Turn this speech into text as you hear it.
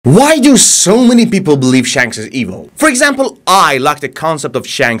Why do so many people believe Shanks is evil? For example, I like the concept of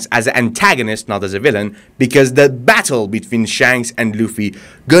Shanks as an antagonist, not as a villain, because the battle between Shanks and Luffy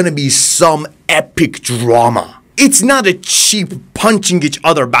gonna be some epic drama. It's not a cheap punching each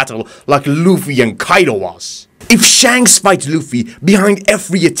other battle like Luffy and Kaido was. If Shanks fights Luffy, behind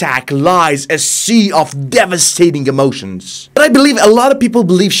every attack lies a sea of devastating emotions. But I believe a lot of people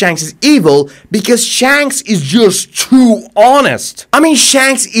believe Shanks is evil because Shanks is just too honest. I mean,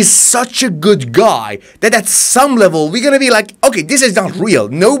 Shanks is such a good guy that at some level we're gonna be like, okay, this is not real.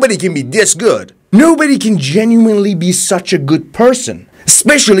 Nobody can be this good. Nobody can genuinely be such a good person.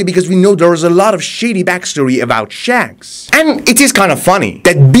 Especially because we know there is a lot of shady backstory about Shanks. And it is kind of funny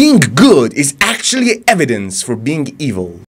that being good is actually evidence for being evil.